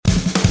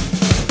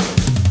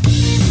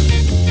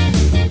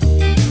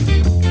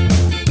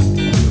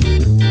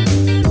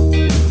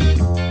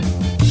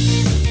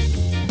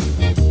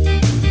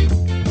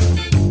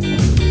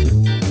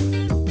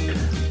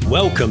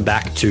Welcome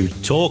back to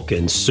Talk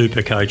and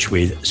Supercoach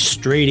with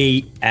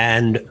Streety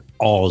and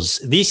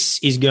Oz.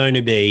 This is going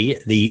to be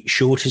the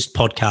shortest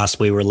podcast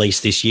we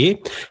release this year.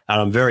 And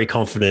I'm very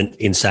confident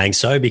in saying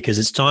so because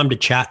it's time to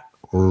chat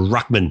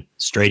Ruckman,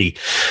 Streety.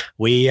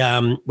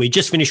 We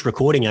just finished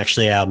recording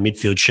actually our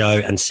midfield show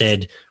and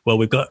said, well,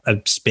 we've got a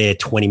spare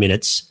 20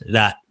 minutes.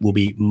 That will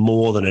be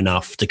more than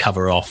enough to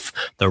cover off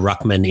the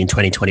Ruckman in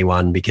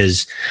 2021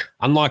 because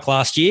unlike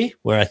last year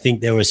where I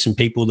think there were some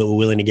people that were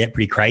willing to get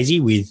pretty crazy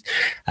with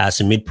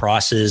some mid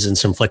prices and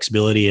some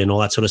flexibility and all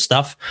that sort of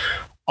stuff,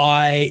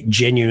 I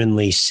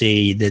genuinely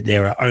see that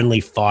there are only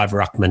 5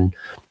 Ruckman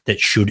that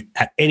should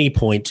at any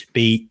point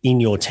be in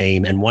your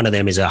team, and one of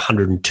them is a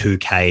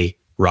 102K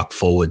ruck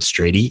forward,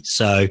 Streety.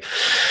 So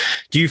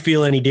do you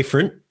feel any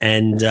different?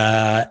 And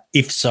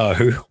if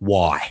so,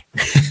 why?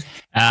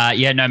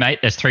 No, mate,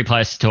 there's 3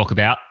 players to talk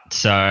about.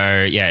 So,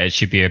 yeah, it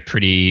should be a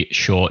pretty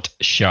short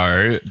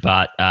show.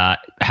 But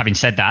having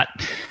said that,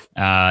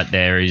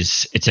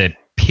 it's a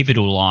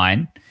pivotal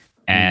line,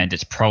 and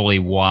it's probably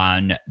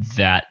one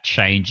that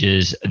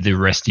changes the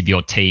rest of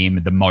your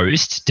team the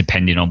most,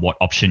 depending on what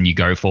option you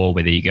go for,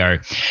 whether you go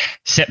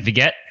set and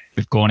forget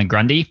with Gawn and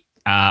Grundy,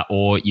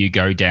 or you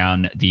go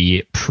down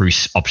the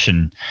Bruce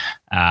option.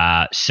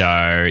 I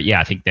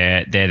think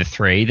they're the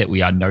 3 that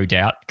we are no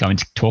doubt going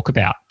to talk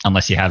about,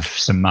 unless you have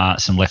some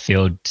left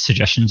field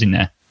suggestions in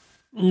there.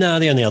 No,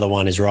 the only other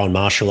one is Rowan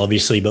Marshall,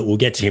 obviously, but we'll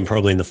get to him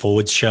probably in the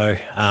forwards show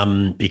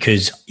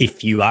because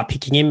if you are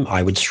picking him,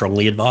 I would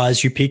strongly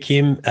advise you pick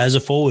him as a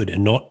forward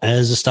and not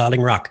as a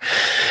starting ruck.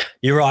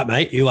 You're right,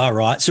 mate. You are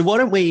right. So why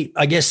don't we,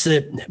 I guess,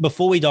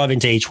 before we dive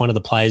into each one of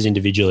the players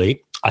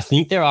individually, I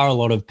think there are a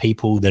lot of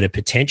people that are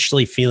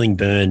potentially feeling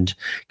burned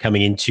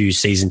coming into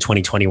season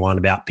 2021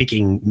 about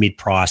picking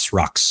mid-price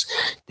rucks.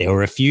 There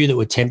were a few that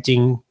were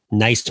tempting.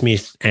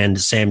 Naismith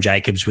and Sam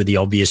Jacobs were the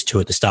obvious 2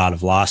 at the start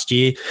of last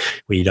year.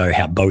 We know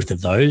how both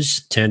of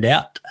those turned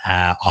out.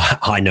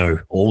 I know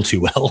all too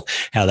well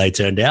how they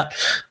turned out.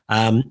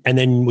 And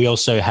then we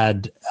also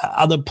had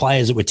other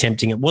players that were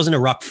tempting. It wasn't a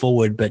ruck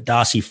forward, but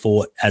Darcy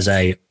Fort as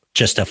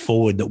just a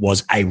forward that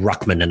was a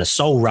ruckman and a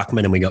sole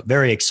ruckman, and we got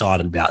very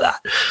excited about that.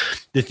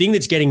 The thing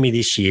that's getting me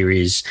this year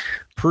is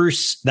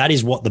Bruce, that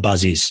is what the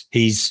buzz is.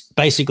 He's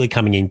basically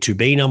coming in to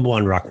be number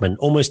 1 ruckman.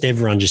 Almost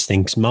everyone just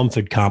thinks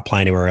Mumford can't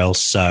play anywhere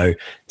else, so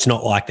it's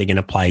not like they're going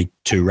to play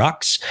 2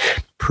 rucks.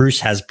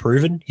 Bruce has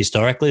proven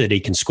historically that he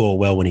can score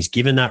well when he's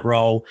given that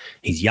role.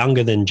 He's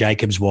younger than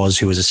Jacobs was,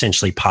 who was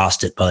essentially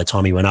past it by the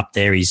time he went up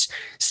there. He's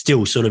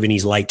still sort of in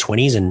his late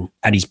 20s and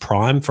at his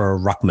prime for a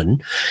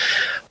ruckman.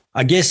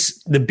 I guess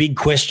the big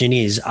question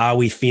is, are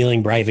we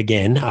feeling brave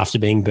again after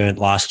being burnt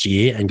last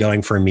year and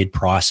going for a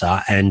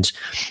mid-pricer? And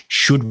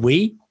should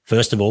we,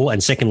 first of all,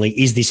 and secondly,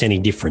 is this any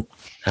different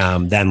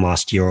than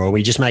last year, or are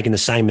we just making the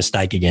same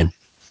mistake again?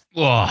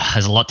 Oh,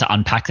 there's a lot to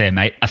unpack there,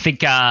 mate. I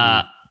think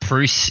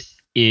Bruce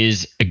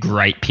is a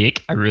great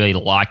pick. I really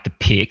like the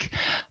pick.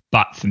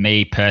 But for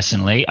me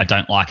personally, I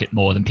don't like it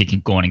more than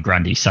picking Gawn and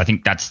Grundy. So I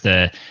think that's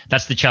the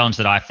challenge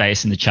that I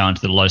face and the challenge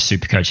that a lot of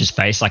super coaches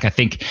face. Like I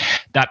think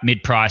that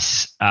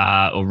mid-price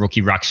or rookie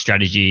ruck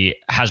strategy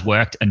has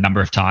worked a number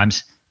of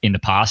times in the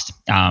past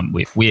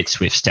with Witts,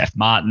 with Steph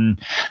Martin.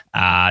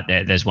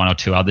 There's 1 or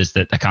 2 others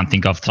that I can't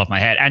think of off the top of my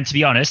head. And to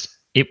be honest,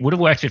 it would have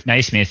worked with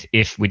Naismith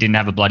if we didn't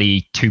have a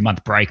bloody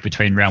 2-month break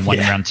between round 1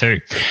 and round 2.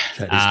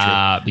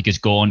 Because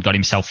Gawn got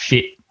himself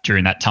fit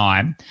during that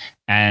time.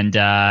 And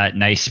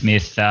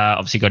Naismith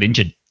obviously got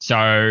injured.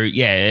 So,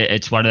 yeah,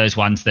 it's one of those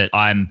ones that if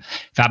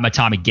I had my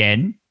time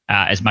again,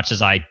 as much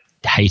as I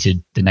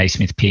hated the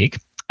Naismith pick,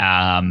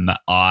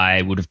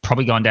 I would have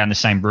probably gone down the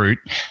same route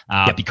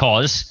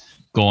because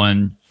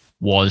Gawn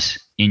was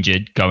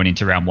injured going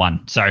into round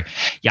 1. So,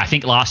 yeah, I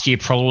think last year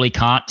probably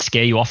can't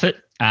scare you off it.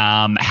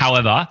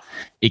 However,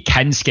 it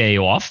can scare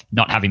you off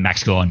not having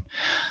Max Gawn.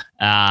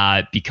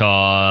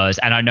 Because,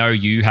 and I know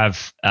you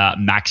have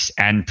Max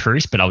and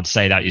Bruce, but I would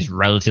say that is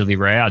relatively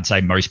rare. I'd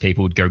say most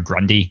people would go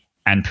Grundy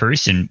and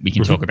Bruce, and we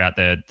can talk about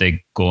the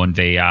Gawn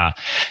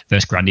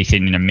versus Grundy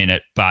thing in a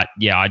minute. But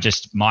yeah,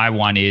 my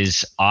one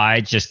is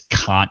I just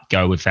can't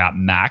go without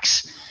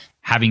Max.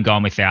 Having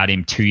gone without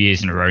him 2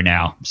 years in a row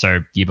now.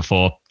 So year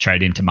before,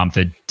 traded him to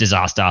Mumford,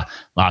 disaster.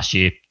 Last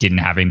year, didn't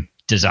have him.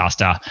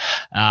 Disaster,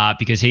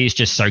 because he's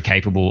just so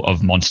capable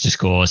of monster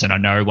scores. And I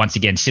know, once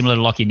again, similar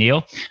to Lachie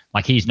Neale,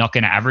 like he's not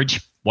going to average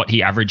what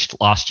he averaged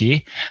last year,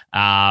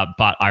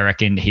 but I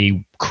reckon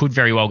he could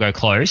very well go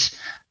close.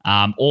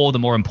 Or the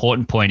more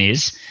important point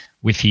is,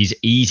 with his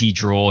easy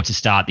draw to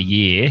start the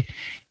year,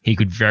 he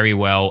could very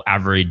well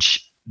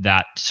average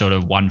that sort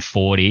of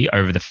 140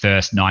 over the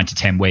first 9 to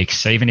 10 weeks.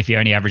 So even if he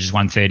only averages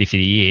 130 for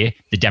the year,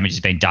 the damage has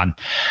been done.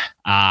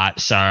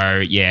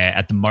 So yeah,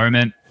 at the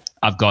moment,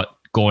 I've got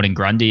Gawn and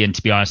Grundy, and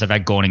to be honest, I've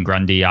had Gawn and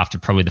Grundy after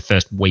probably the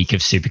first week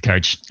of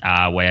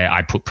Supercoach, where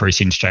I put Bruce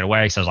in straight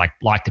away. So I was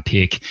like the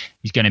pick.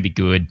 He's going to be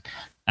good.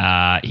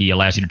 He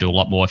allows you to do a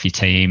lot more for your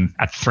team.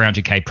 At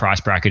 300k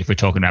price bracket, if we're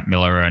talking about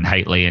Miller and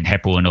Haitley and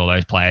Heppel and all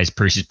those players,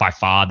 Bruce is by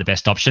far the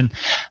best option.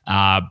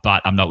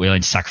 But I'm not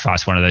willing to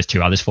sacrifice one of those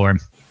 2 others for him.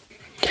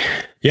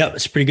 Yeah,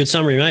 it's a pretty good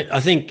summary, mate. I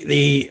think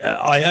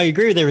I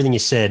agree with everything you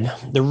said.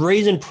 The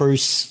reason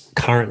Bruce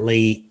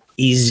currently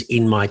is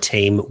in my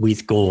team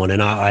with Gawn,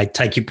 and I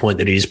take your point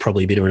that it is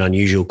probably a bit of an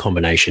unusual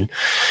combination.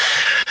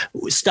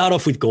 Start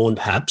off with Gawn,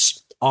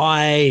 perhaps.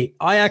 I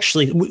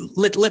actually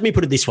let me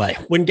put it this way: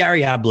 when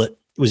Gary Ablett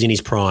was in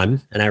his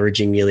prime and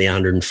averaging nearly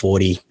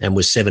 140 and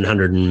was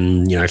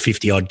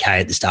 750 odd K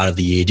at the start of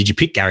the year, did you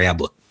pick Gary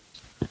Ablett?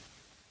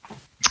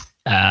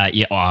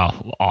 Yeah,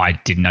 well, I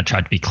didn't. I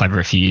tried to be clever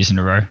a few years in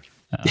a row.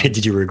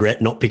 Did you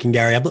regret not picking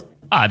Gary Ablett?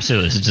 Oh,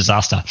 absolutely. It's a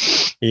disaster.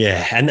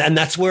 Yeah, and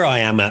that's where I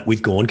am at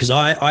with Gawn, because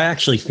I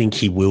actually think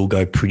he will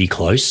go pretty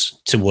close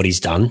to what he's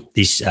done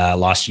this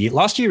last year.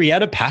 Last year, he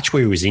had a patch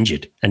where he was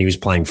injured and he was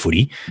playing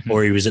footy,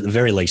 or he was at the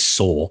very least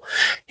sore.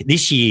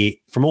 This year,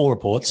 from all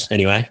reports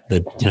anyway,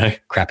 the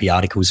crappy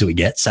articles that we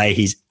get say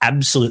he's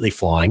absolutely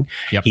flying.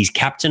 Yep. He's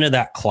captain of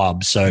that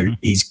club, so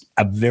he's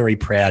a very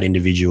proud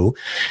individual.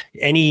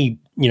 Any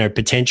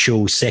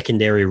potential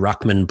secondary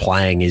ruckman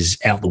playing is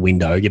out the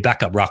window. Your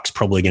backup ruck's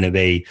probably going to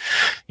be,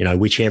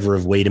 whichever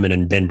of Wiedemann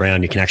and Ben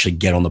Brown you can actually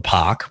get on the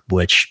park,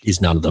 which is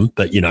none of them,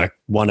 but,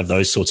 one of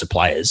those sorts of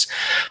players.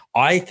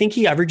 I think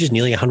he averages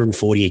nearly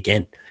 140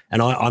 again.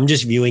 And I'm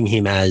just viewing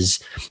him as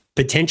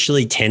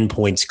potentially 10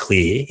 points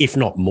clear, if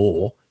not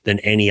more, than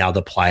any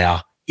other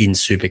player in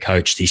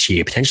Supercoach this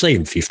year, potentially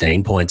even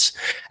 15 points.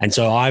 And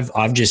so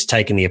I've just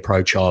taken the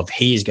approach of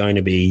he is going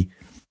to be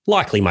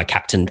likely my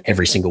captain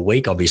every single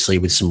week, obviously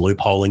with some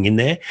loopholing in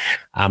there.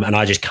 And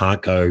I just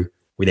can't go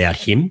without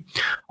him.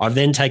 I've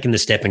then taken the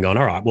step and gone,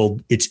 all right, well,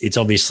 it's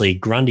obviously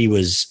Grundy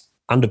was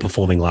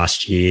underperforming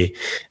last year.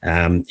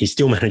 He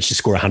still managed to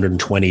score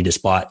 120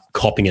 despite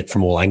copping it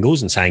from all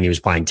angles and saying he was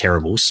playing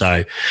terrible.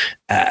 So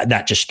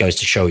that just goes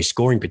to show his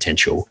scoring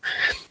potential.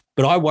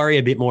 But I worry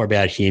a bit more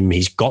about him.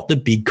 He's got the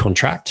big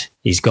contract.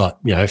 He's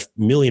got, $1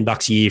 million a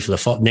year for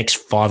the next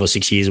 5 or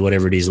 6 years or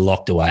whatever it is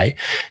locked away.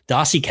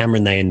 Darcy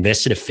Cameron, they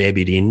invested a fair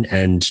bit in,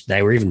 and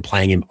they were even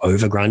playing him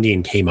over Grundy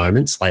in key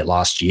moments late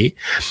last year.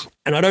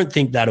 And I don't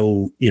think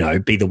that'll,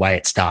 be the way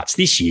it starts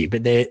this year,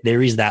 but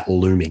there is that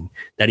looming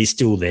that is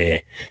still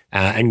there.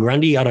 And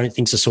Grundy, I don't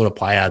think is the sort of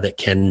player that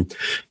can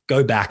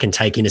go back and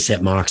take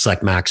intercept marks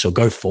like Max or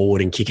go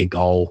forward and kick a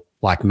goal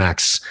like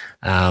Max.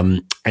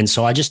 And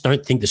so I just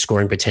don't think the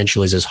scoring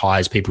potential is as high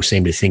as people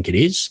seem to think it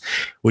is,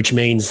 which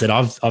means that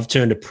I've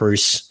turned to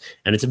Bruce,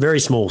 and it's a very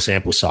small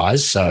sample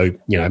size. So,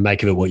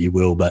 make of it what you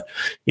will. But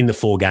in the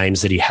 4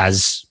 games that he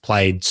has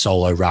played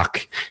solo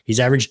ruck, he's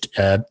averaged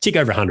tick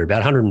over 100, about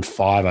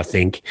 105, I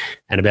think,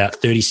 and about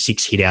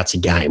 36 hit outs a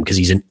game because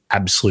he's an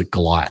absolute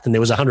Goliath. And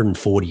there was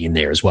 140 in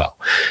there as well.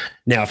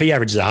 Now, if he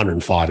averages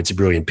 105, it's a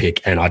brilliant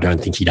pick, and I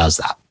don't think he does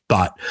that.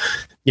 But,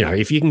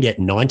 if you can get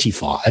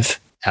 95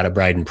 out of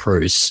Braden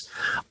Bruce,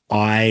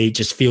 I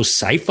just feel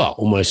safer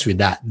almost with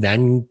that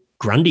than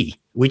Grundy,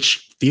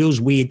 which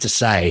feels weird to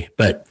say,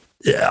 but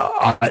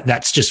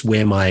that's just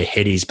where my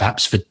head is.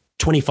 Perhaps for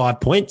 25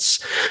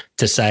 points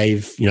to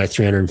save,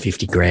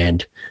 350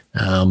 grand.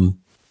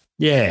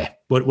 Yeah.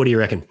 What do you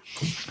reckon?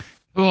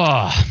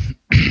 Oh,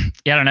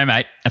 yeah, I don't know,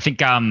 mate. I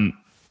think, I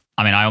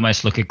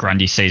almost look at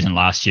Grundy's season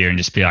last year and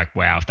just be like,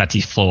 wow, if that's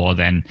his floor,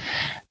 then,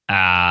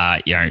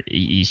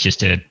 he's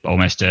just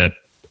almost a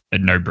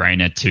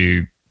no-brainer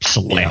to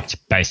select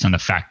based on the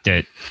fact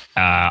that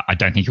I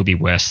don't think he'll be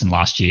worse than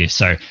last year.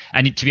 So,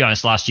 and to be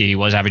honest, last year he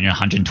was averaging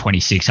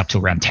 126 up to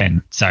around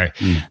 10. So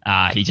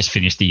he just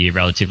finished the year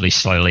relatively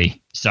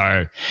slowly.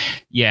 So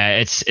yeah,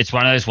 it's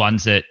one of those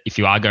ones that if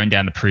you are going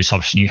down the Bruce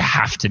option, you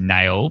have to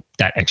nail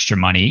that extra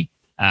money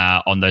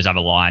on those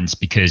other lines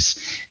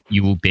because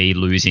you will be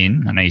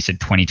losing. I know you said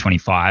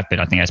 20-25, but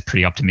I think that's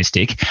pretty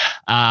optimistic.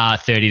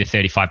 30 to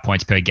 35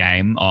 points per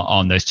game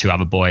on those 2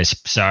 other boys.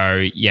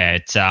 So yeah,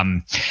 it's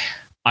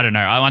I don't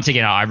know. Once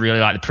again, I really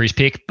like the Bruce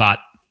pick, but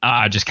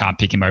I just can't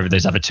pick him over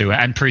those other 2.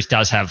 And Bruce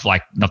does have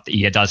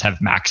does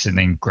have Max and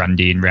then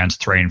Grundy in rounds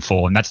 3 and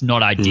 4, and that's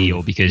not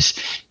ideal because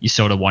you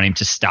sort of want him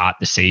to start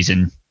the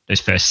season,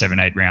 those first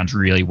 7-8 rounds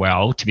really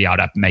well to be able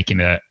to make him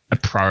a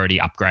priority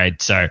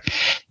upgrade. So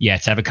yeah,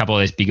 to have a couple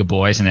of those bigger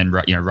boys and then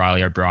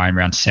Riley O'Brien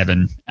round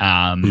 7,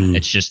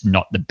 it's just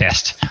not the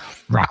best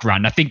ruck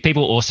run. I think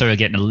people also are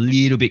getting a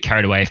little bit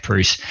carried away with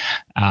Bruce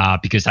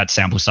because that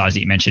sample size that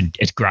you mentioned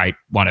is great,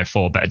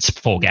 104, but it's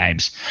 4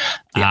 games.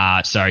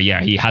 So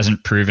yeah, he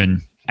hasn't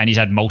proven, and he's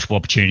had multiple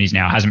opportunities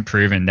now, hasn't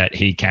proven that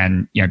he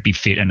can be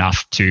fit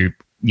enough to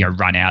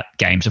run out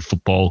games of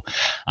football.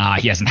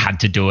 He hasn't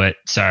had to do it.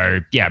 So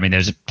yeah,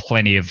 there's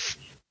plenty of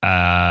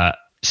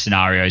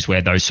scenarios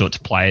where those sorts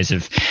of players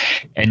have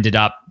ended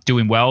up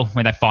doing well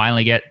when they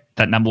finally get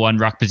that number 1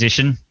 ruck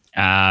position.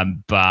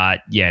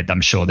 But yeah,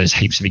 I'm sure there's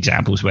heaps of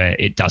examples where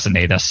it doesn't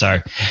either. So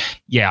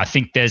yeah, I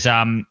think there's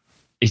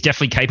he's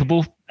definitely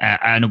capable,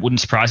 and it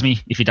wouldn't surprise me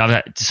if he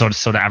does sort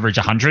of average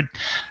 100.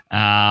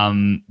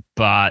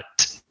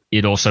 But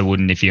it also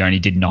wouldn't if you only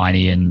did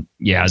 90. And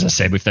yeah, as I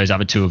said, with those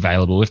other 2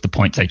 available, if the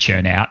points they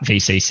churn out,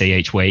 VCC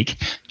each week,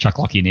 chuck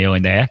Lachie Neale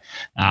in there,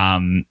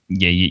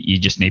 you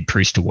just need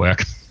Bruce to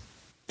work.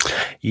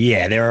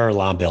 Yeah, there are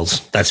alarm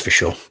bells. That's for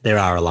sure. There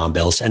are alarm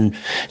bells. And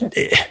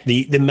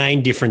the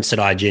main difference that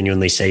I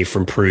genuinely see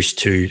from Bruce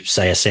to,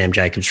 say, a Sam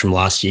Jacobs from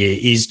last year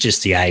is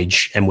just the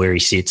age and where he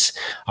sits.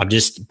 I'm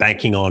just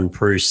banking on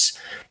Bruce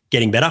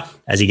getting better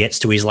as he gets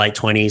to his late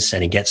 20s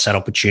and he gets that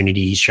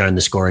opportunity. He's shown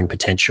the scoring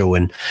potential,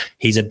 and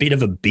he's a bit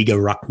of a bigger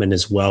ruckman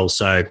as well.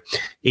 So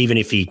even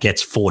if he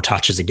gets 4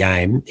 touches a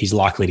game, he's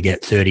likely to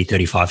get 30,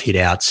 35 hit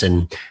outs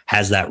and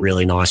has that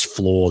really nice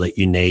floor that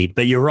you need.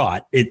 But you're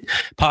right.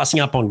 Passing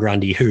up on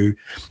Grundy, who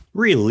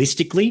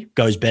realistically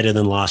goes better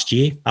than last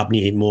year, up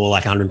near more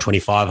like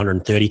 125,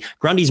 130.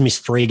 Grundy's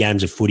missed 3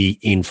 games of footy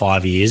in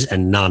 5 years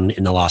and none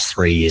in the last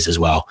 3 years as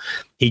well.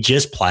 He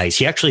just plays.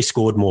 He actually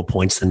scored more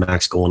points than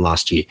Max Gawn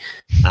last year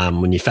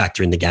when you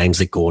factor in the games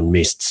that Gawn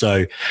missed.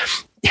 So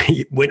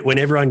when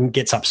everyone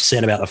gets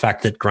upset about the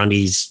fact that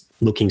Grundy's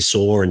looking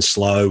sore and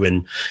slow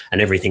and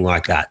everything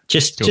like that,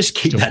 just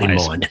keep that in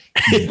mind.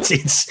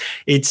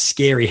 It's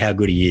scary how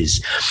good he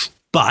is.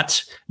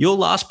 But your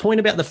last point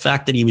about the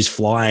fact that he was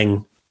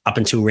flying up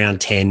until round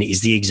 10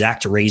 is the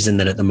exact reason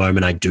that at the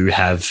moment I do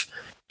have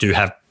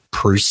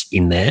Bruce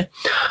in there.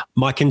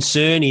 My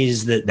concern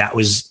is that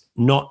was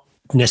not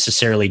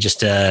necessarily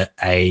just a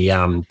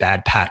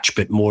bad patch,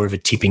 but more of a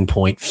tipping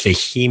point for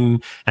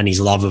him and his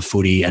love of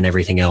footy and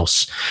everything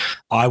else.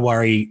 I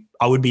worry.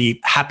 I would be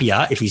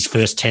happier if his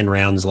first 10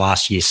 rounds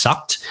last year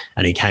sucked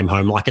and he came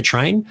home like a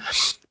train,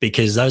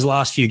 because those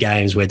last few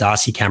games where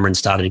Darcy Cameron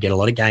started to get a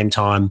lot of game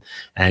time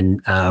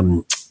and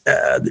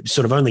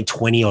sort of only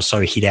 20 or so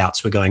hit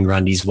outs were going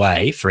Grundy's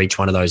way for each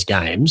one of those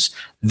games,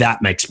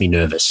 that makes me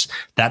nervous.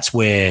 That's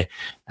where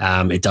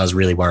it does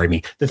really worry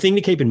me. The thing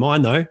to keep in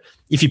mind, though,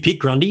 if you pick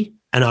Grundy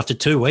and after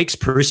 2 weeks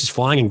Bruce is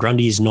flying and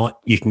Grundy is not,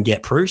 you can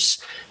get Bruce.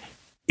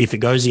 If it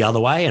goes the other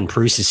way and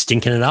Bruce is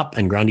stinking it up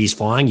and Grundy's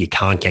flying, you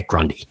can't get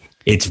Grundy.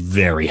 It's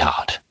very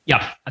hard.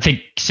 Yeah, I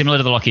think similar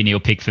to the Lachie Neale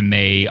pick for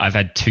me, I've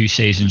had 2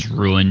 seasons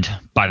ruined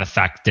by the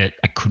fact that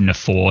I couldn't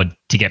afford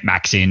to get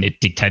Max in. It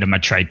dictated my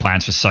trade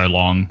plans for so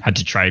long. Had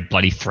to trade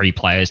bloody 3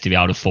 players to be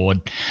able to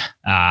afford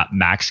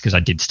Max because I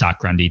did start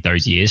Grundy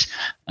those years.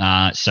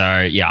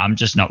 So, yeah, I'm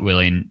just not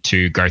willing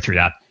to go through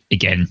that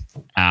again.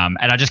 And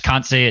I just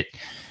can't see it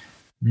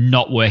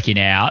not working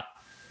out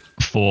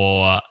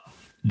for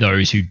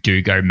those who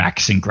do go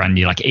Max and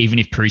Grundy. Like, even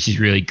if Bruce is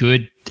really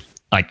good,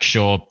 like,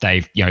 sure,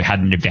 they've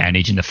had an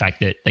advantage in the fact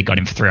that they got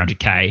him for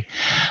 $300K.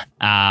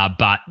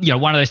 But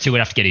one of those two would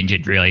have to get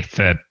injured really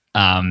for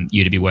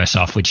you to be worse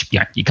off, which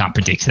you can't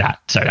predict that.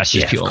 So that's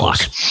just pure luck.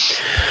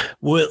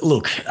 Well,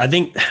 look, I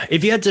think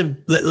if you had to,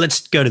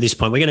 let's go to this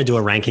point. We're going to do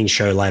a ranking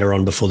show later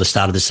on before the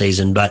start of the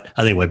season, but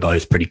I think we're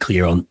both pretty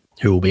clear on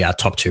who will be our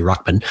top 2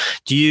 ruckmen.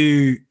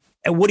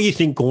 What do you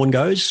think Gawn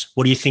goes?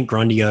 What do you think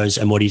Grundy goes?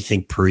 And what do you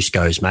think Bruce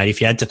goes, mate?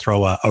 If you had to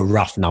throw a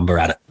rough number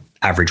at it,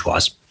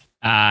 average-wise.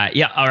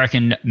 I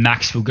reckon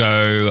Max will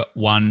go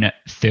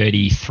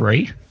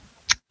 133.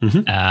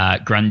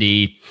 Mm-hmm.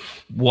 Grundy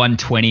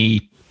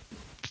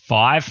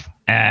 125,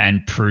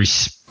 and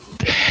Bruce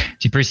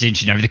is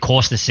interesting. Over the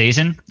course of the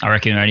season, I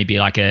reckon it'll only be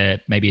like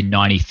maybe a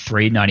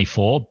 93,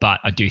 94, but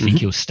I do think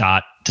he'll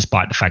start,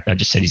 despite the fact that I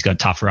just said he's got a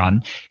tough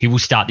run, he will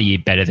start the year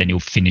better than he'll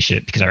finish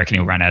it, because I reckon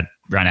he'll run out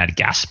of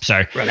gas.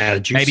 So run out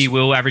of juice. Maybe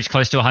we'll average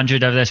close to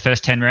 100 over those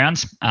first 10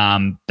 rounds.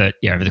 But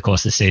over the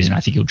course of the season, I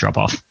think he'll drop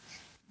off.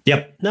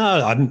 Yep.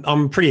 No,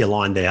 I'm pretty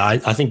aligned there. I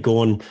think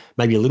Gawn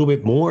maybe a little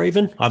bit more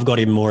even. I've got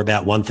him more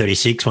about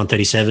 136,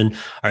 137.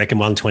 I reckon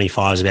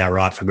 125 is about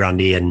right for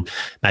Grundy, and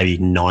maybe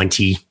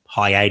 90,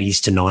 high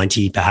 80s to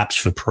 90 perhaps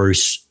for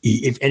Bruce.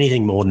 If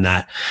anything more than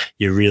that,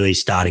 you're really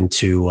starting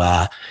to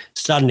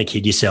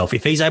kid yourself.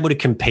 If he's able to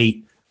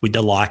compete with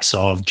the likes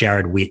of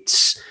Jared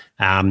Witts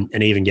and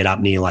even get up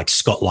near like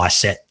Scott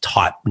Lysette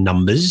type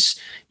numbers,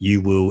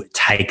 you will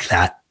take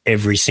that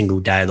every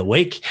single day of the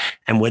week.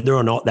 And whether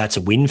or not that's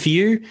a win for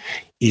you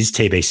is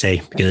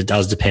TBC, because it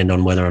does depend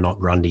on whether or not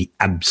Grundy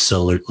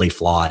absolutely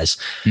flies.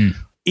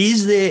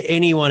 Is there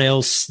anyone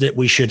else that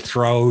we should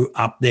throw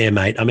up there,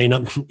 mate? I mean,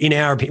 in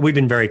our opinion, we've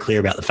been very clear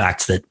about the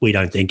fact that we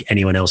don't think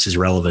anyone else is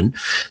relevant.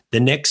 The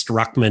next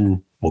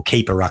ruckman, or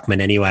keeper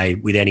ruckman anyway,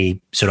 with any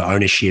sort of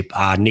ownership,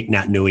 are Nick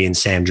Naitanui and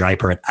Sam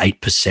Draper at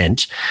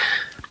 8%.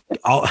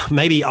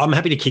 I'm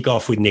happy to kick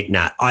off with Nick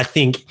Nat. I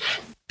think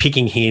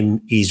picking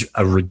him is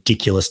a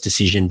ridiculous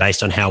decision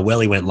based on how well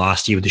he went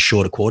last year with the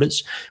shorter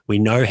quarters. We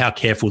know how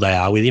careful they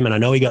are with him, and I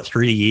know he got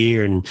through the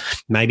year and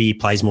maybe he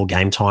plays more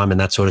game time and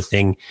that sort of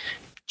thing.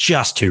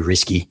 Just too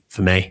risky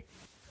for me.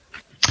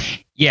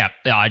 Yeah,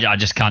 I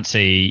just can't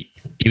see.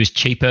 He was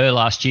cheaper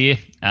last year.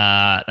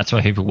 That's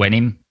why people went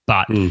him.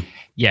 But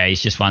yeah,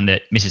 he's just one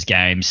that misses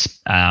games.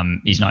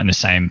 He's not in the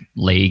same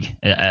league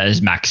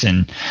as Max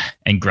and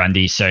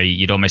Grundy, so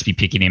you'd almost be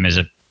picking him as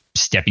a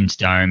stepping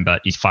stone,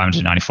 but he's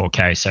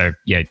 594K. So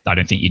yeah, I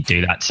don't think you'd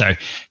do that. So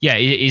yeah,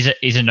 he's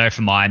a no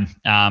for mine.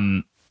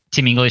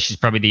 Tim English is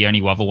probably the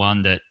only other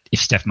one that if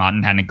Steph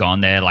Martin hadn't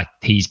gone there, like,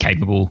 he's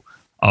capable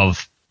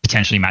of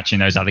potentially matching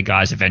those other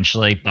guys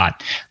eventually,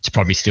 but it's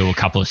probably still a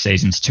couple of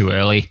seasons too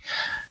early.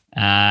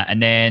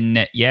 And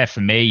then, yeah,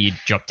 for me, you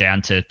drop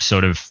down to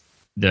sort of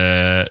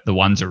the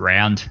ones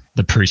around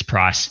the Bruce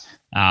price.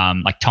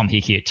 Like Tom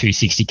Hickey at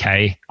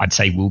 260k, I'd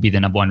say will be the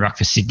number one ruck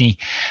for Sydney.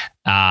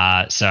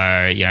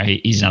 So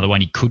he's another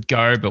one he could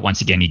go, but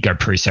once again, he'd go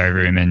Bruce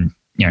over him, and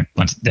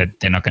once they're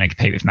not going to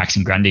compete with Max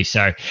and Grundy.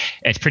 So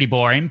it's pretty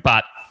boring,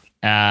 but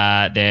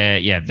they're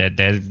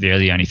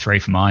the only three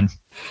for mine.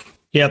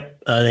 Yep.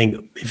 I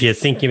think if you're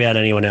thinking about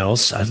anyone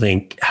else, I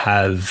think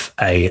have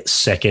a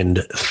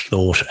second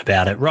thought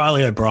about it.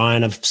 Riley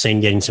O'Brien, I've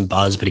seen getting some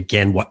buzz, but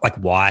again,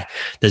 why?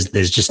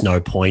 There's just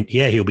no point.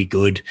 Yeah, he'll be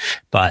good,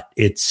 but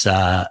it's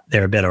there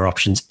are better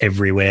options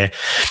everywhere.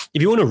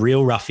 If you want a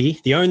real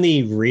roughie, the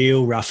only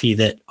real roughie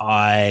that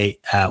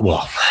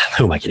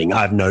who am I kidding?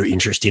 I have no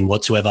interest in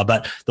whatsoever,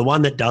 but the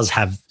one that does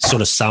have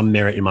sort of some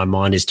merit in my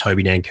mind is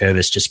Toby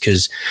Nankervis, just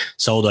because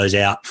Soldo's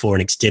out for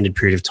an extended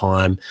period of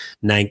time.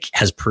 Nank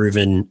has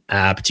proven,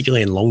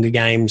 particularly in longer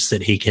games,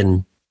 that he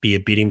can be a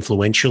bit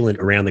influential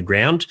around the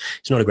ground.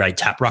 He's not a great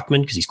tap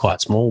ruckman because he's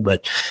quite small,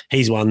 but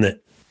he's one that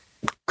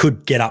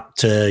could get up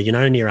to,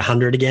 near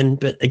 100 again.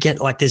 But again,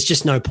 there's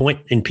just no point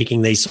in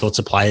picking these sorts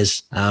of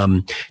players.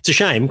 It's a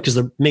shame because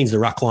it means the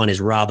ruck line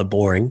is rather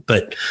boring,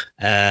 but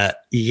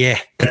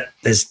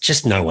there's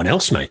just no one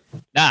else, mate.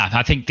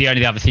 I think the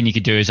only other thing you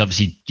could do is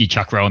obviously you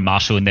chuck Rowan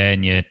Marshall in there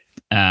and you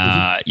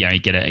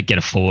get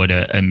a forward,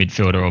 a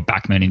midfielder or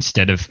backman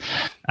instead of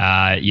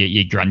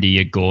your Grundy,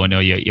 your Gawn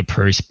or your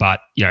Bruce.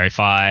 But if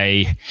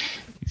I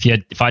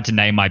had to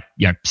name my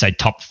say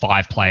top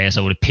 5 players,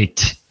 I would have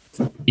picked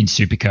in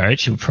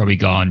Supercoach. It would probably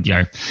gone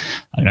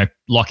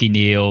Lockie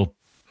Neal,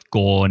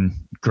 Gawn,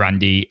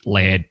 Grundy,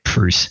 Laird,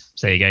 Bruce.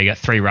 So there you go. You got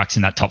 3 rucks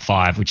in that top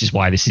 5, which is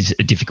why this is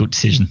a difficult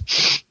decision.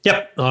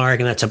 Yep, I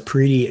reckon that's a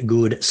pretty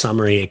good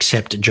summary,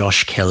 except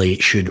Josh Kelly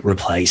should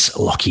replace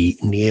Lockie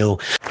Neal.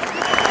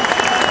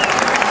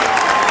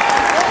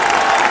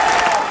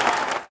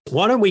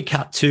 Why don't we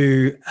cut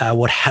to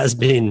what has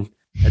been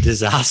a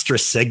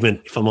disastrous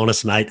segment, if I'm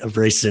honest, mate, of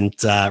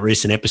recent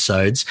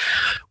episodes.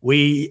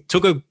 We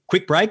took a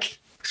quick break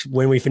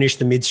when we finished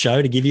the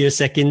mid-show to give you a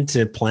second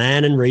to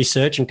plan and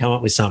research and come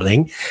up with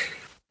something.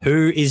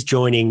 Who is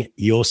joining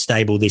your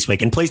stable this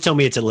week? And please tell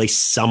me it's at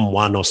least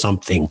someone or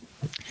something.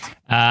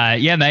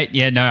 Yeah, mate.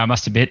 Yeah, no, I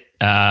must admit,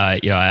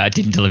 I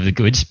didn't deliver the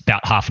goods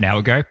about half an hour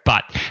ago,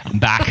 but I'm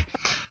back.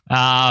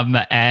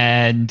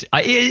 And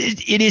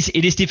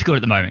it is difficult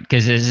at the moment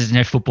because there's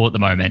no football at the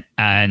moment.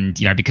 And,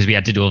 because we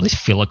had to do all this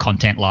filler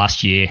content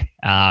last year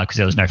because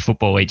there was no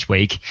football each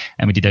week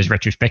and we did those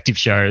retrospective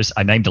shows,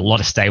 I named a lot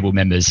of stable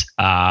members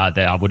that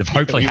I would have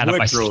hopefully had up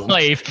my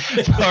sleeve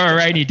for a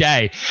rainy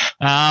day.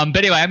 But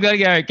anyway, I'm going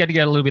to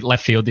go a little bit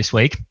left field this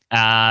week.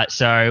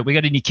 So we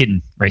got a new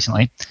kitten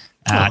recently.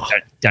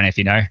 Don't know if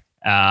you know.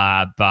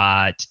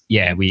 But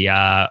yeah,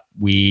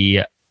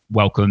 we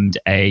welcomed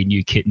a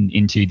new kitten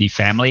into the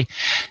family,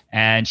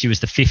 and she was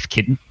the 5th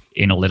kitten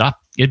in a litter.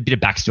 A bit of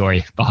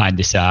backstory behind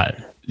this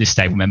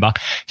stable member.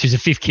 She was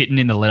the 5th kitten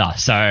in the litter.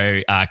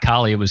 So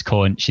Carly was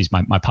calling, she's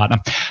my partner.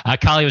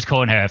 Carly was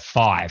calling her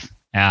 5.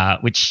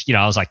 Which,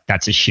 I was like,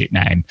 that's a shit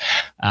name.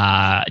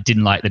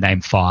 Didn't like the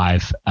name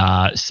 5.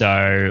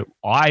 So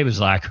I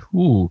was like,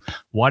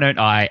 why don't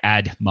I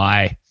add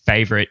my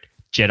favorite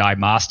Jedi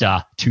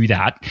Master to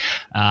that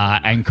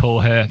and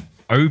call her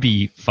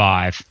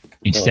Obi-5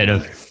 instead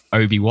of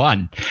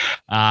Obi-Wan.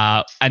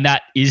 And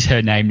that is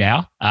her name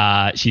now.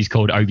 She's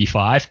called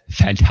Obi-5.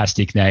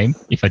 Fantastic name,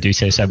 if I do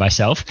say so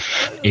myself,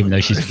 even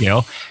though she's a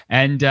girl.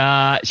 And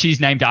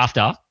she's named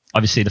after,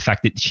 obviously, the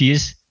fact that she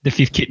is the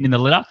 5th kitten in the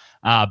litter,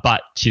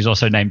 but she's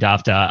also named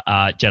after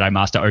Jedi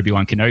Master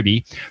Obi-Wan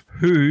Kenobi,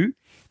 who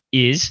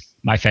is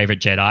my favorite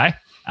Jedi.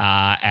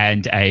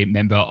 And a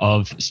member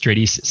of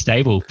Stritty's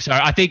stable. So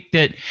I think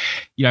that,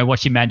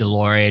 watching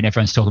Mandalorian,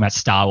 everyone's talking about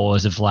Star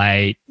Wars of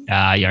late.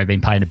 I've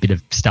been playing a bit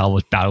of Star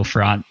Wars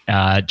Battlefront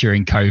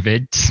during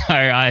COVID. So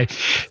I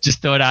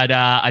just thought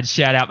I'd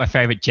shout out my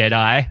favorite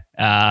Jedi,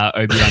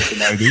 Obi-Wan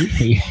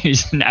Kenobi,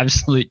 who's an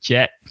absolute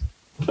jet.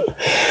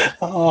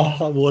 I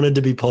wanted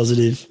to be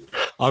positive.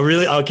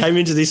 I came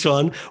into this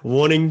one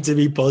wanting to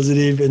be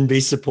positive and be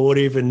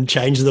supportive and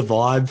change the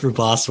vibe from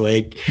last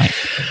week.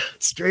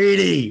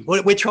 Streety,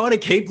 we're trying to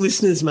keep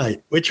listeners,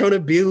 mate. We're trying to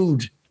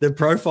build the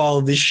profile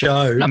of this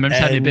show. I'm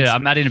adding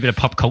a bit of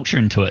pop culture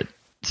into it.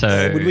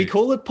 So would we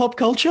call it pop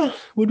culture?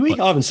 Would we?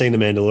 I haven't seen The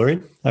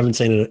Mandalorian. I haven't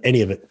seen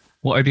any of it.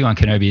 Well, Obi-Wan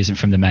Kenobi isn't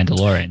from The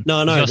Mandalorian.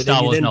 No. Your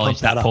Star Wars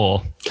knowledge that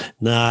poor?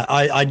 No,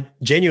 I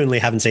genuinely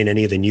haven't seen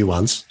any of the new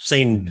ones.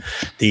 Seen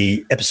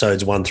the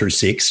episodes 1 through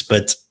 6,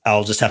 but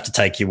I'll just have to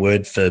take your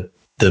word for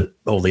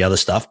all the other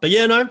stuff. But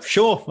yeah, no,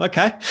 sure,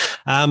 okay.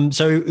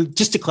 So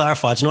just to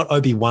clarify, it's not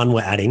Obi-Wan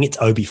we're adding; it's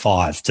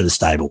Obi-5 to the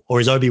stable,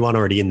 or is Obi-Wan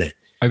already in there?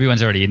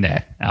 Obi-Wan's already in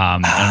there.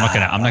 I'm not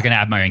gonna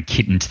add my own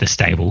kitten to the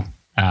stable,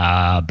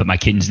 but my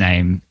kitten's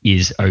name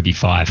is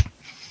Obi-5.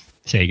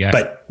 So there you go.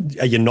 But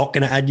are you not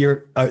going to add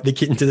the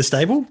kitten to the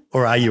stable,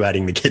 or are you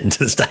adding the kitten to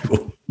the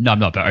stable? No, I'm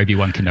not, but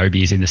Obi-Wan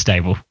Kenobi is in the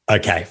stable.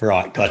 Okay,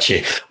 right,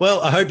 gotcha. Well,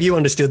 I hope you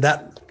understood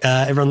that,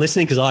 everyone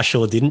listening, because I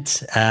sure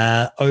didn't.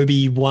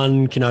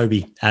 Obi-Wan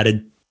Kenobi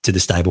added to the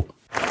stable.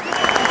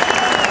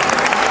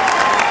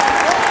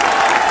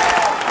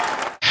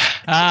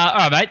 All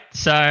right, mate.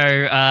 So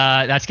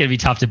that's going to be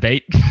tough to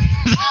beat.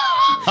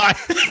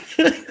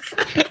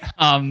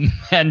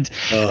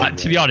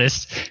 To be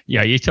honest,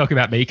 you talk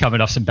about me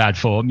coming off some bad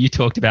form. You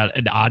talked about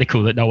an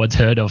article that no one's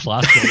heard of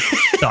last week.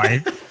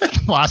 Sorry,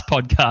 last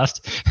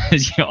podcast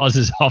as your Oz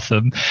is off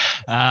them.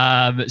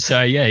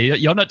 So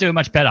you're not doing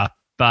much better,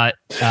 but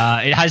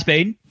it has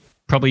been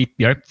probably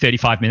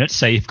 35 minutes.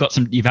 So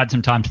you've had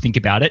some time to think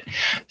about it.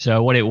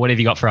 So what have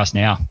you got for us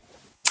now?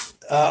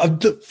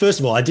 First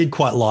of all, I did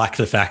quite like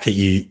the fact that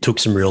you took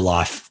some real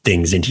life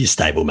things into your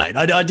stable, mate.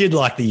 I did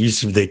like the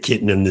use of the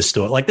kitten and the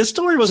story. Like the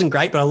story wasn't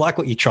great, but I like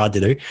what you tried to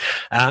do.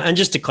 And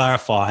just to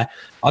clarify,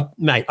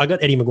 mate, I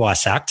got Eddie Maguire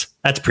sacked.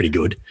 That's pretty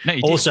good. No,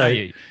 you also,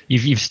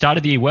 you've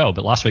started the year well,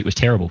 but last week was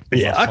terrible.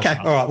 Yeah. Okay.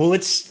 All right. Well,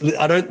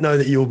 I don't know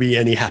that you'll be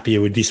any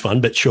happier with this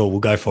one, but sure, we'll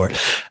go for it.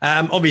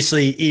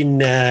 Obviously, in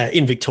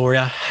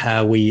Victoria,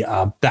 we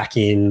are back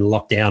in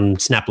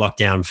lockdown, snap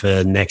lockdown for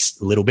the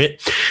next little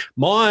bit.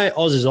 My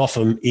Aussies off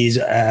them is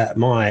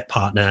my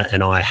partner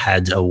and I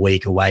had a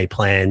week away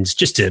planned,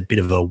 just a bit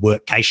of a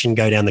workcation,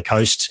 go down the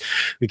coast.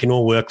 We can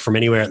all work from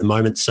anywhere at the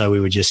moment, so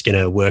we were just going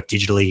to work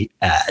digitally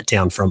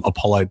down from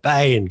Apollo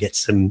Bay and get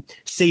some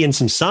sea and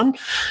some sun.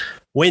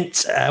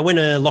 Went when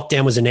a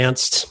lockdown was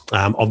announced,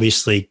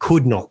 obviously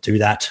could not do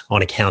that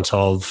on account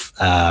of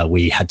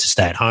we had to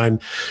stay at home.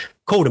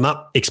 Called him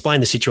up,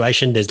 explained the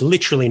situation. There's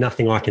literally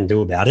nothing I can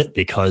do about it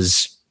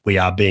because we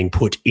are being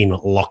put in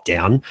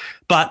lockdown,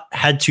 but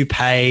had to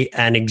pay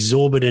an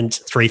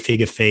exorbitant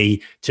 3-figure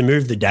fee to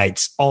move the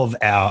dates of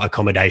our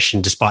accommodation,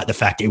 despite the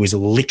fact it was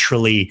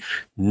literally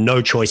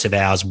no choice of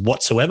ours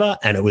whatsoever,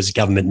 and it was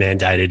government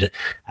mandated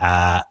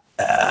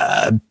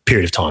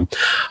period of time.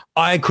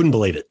 I couldn't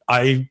believe it.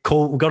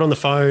 Got on the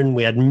phone.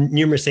 We had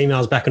numerous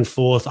emails back and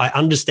forth. I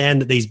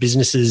understand that these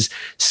businesses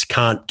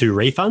can't do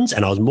refunds,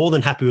 and I was more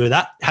than happy with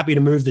that. Happy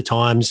to move the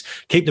times,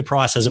 keep the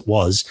price as it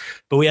was,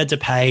 but we had to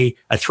pay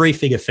a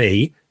 3-figure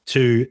fee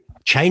to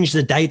change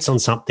the dates on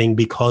something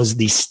because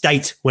the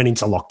state went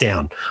into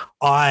lockdown.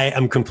 I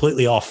am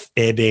completely off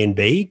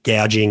Airbnb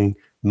gouging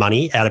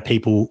money out of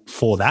people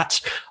for that.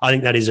 I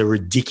think that is a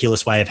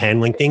ridiculous way of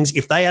handling things.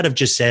 If they had have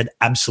just said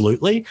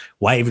absolutely,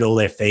 waived all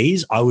their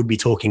fees, I would be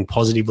talking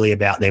positively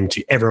about them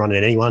to everyone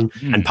and anyone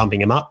and pumping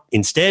them up.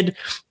 Instead,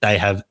 they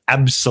have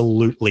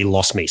absolutely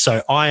lost me.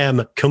 So I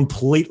am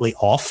completely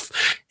off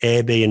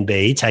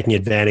Airbnb taking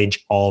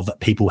advantage of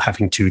people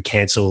having to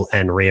cancel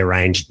and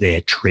rearrange their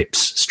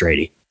trips,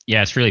 Streety.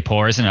 Yeah, it's really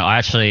poor, isn't it? I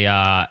actually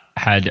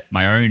had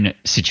my own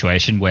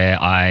situation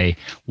where I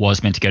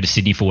was meant to go to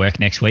Sydney for work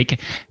next week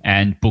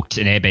and booked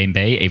an Airbnb,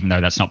 even though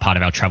that's not part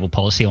of our travel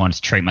policy. I wanted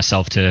to treat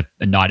myself to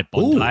a night at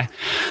Bondi.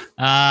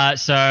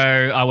 So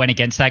I went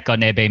against that,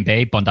 got an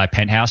Airbnb. Bondi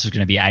Penthouse was going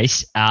to be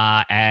ace.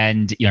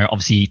 And,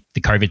 obviously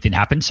the COVID thing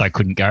happened, so I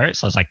couldn't go.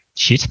 So I was like,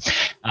 shit.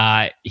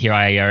 Here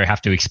I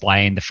have to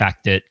explain the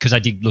fact that, because I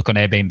did look on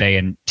Airbnb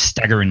and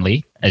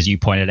staggeringly, as you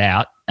pointed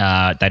out,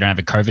 they don't have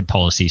a COVID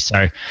policy.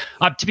 So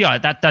to be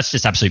honest, that's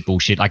just absolute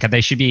bullshit. Like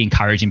they should be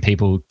encouraging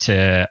people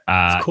to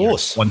of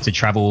course. Want to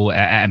travel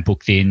and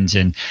book things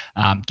and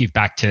give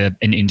back to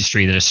an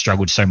industry that has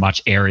struggled so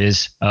much,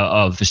 areas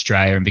of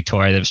Australia and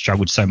Victoria that have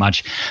struggled so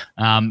much.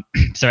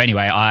 So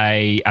anyway,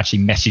 I actually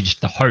messaged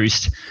the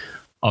host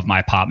of my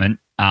apartment.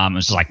 It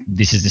was like,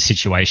 this is the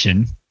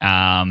situation.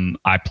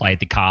 I played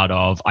the card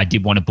of I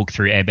did want to book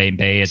through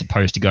Airbnb as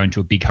opposed to going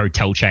to a big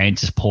hotel chain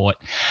to support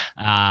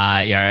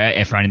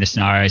everyone in the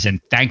scenarios.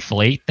 And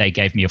thankfully, they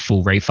gave me a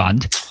full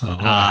refund.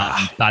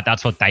 But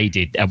that's what they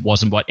did. It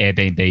wasn't what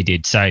Airbnb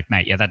did. So,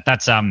 mate,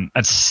 that's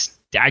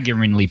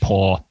staggeringly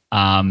poor.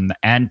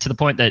 And to the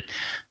point that,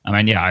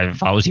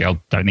 if I was you, I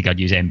don't think I'd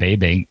use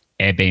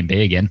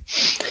Airbnb again.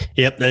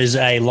 Yep, there's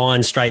a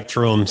line straight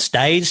through them.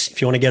 Stays, if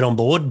you want to get on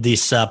board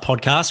this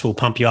podcast, we'll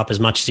pump you up as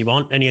much as you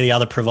want. Any of the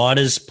other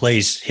providers,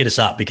 please hit us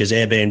up because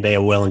Airbnb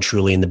are well and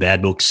truly in the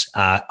bad books.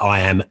 I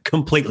am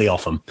completely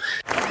off them.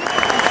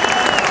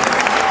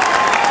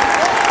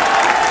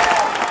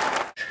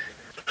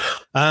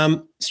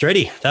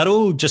 Streety,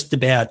 that'll just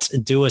about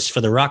do us for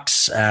the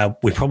rucks.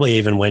 We probably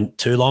even went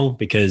too long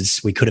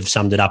because we could have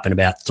summed it up in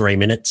about 3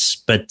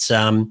 minutes. But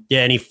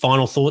any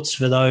final thoughts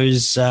for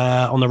those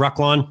on the ruck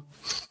line?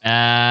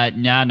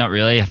 No, not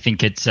really. I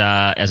think it's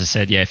as I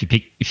said, if you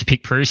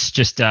pick Bruce,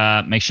 just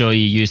make sure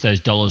you use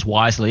those dollars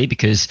wisely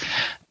because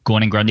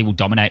Gawn and Grundy will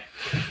dominate.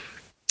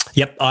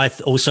 Yep, I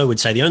also would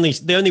say the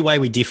only way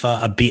we differ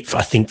a bit,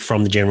 I think,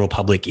 from the general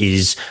public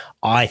is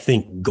I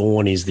think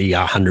Gawn is the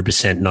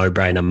 100%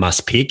 no-brainer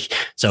must pick.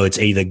 So it's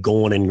either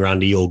Gawn and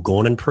Grundy or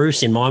Gawn and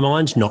Bruce in my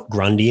mind, not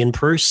Grundy and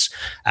Bruce,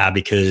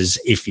 because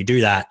if you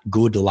do that,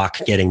 good luck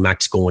getting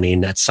Max Gawn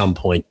in at some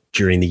point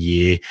during the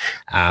year.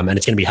 And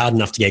it's going to be hard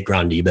enough to get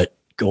Grundy, but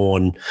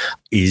Gawn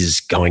is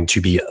going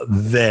to be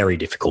very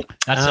difficult.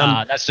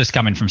 That's just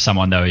coming from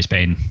someone, though, who's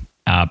been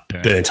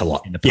burnt a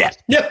lot in the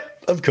past. Yeah. Yep.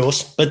 Of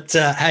course. But,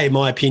 hey,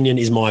 my opinion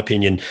is my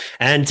opinion.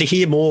 And to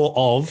hear more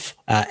of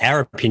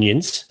our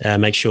opinions,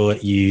 make sure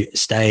you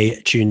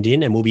stay tuned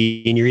in and we'll be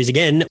in your ears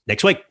again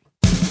next week.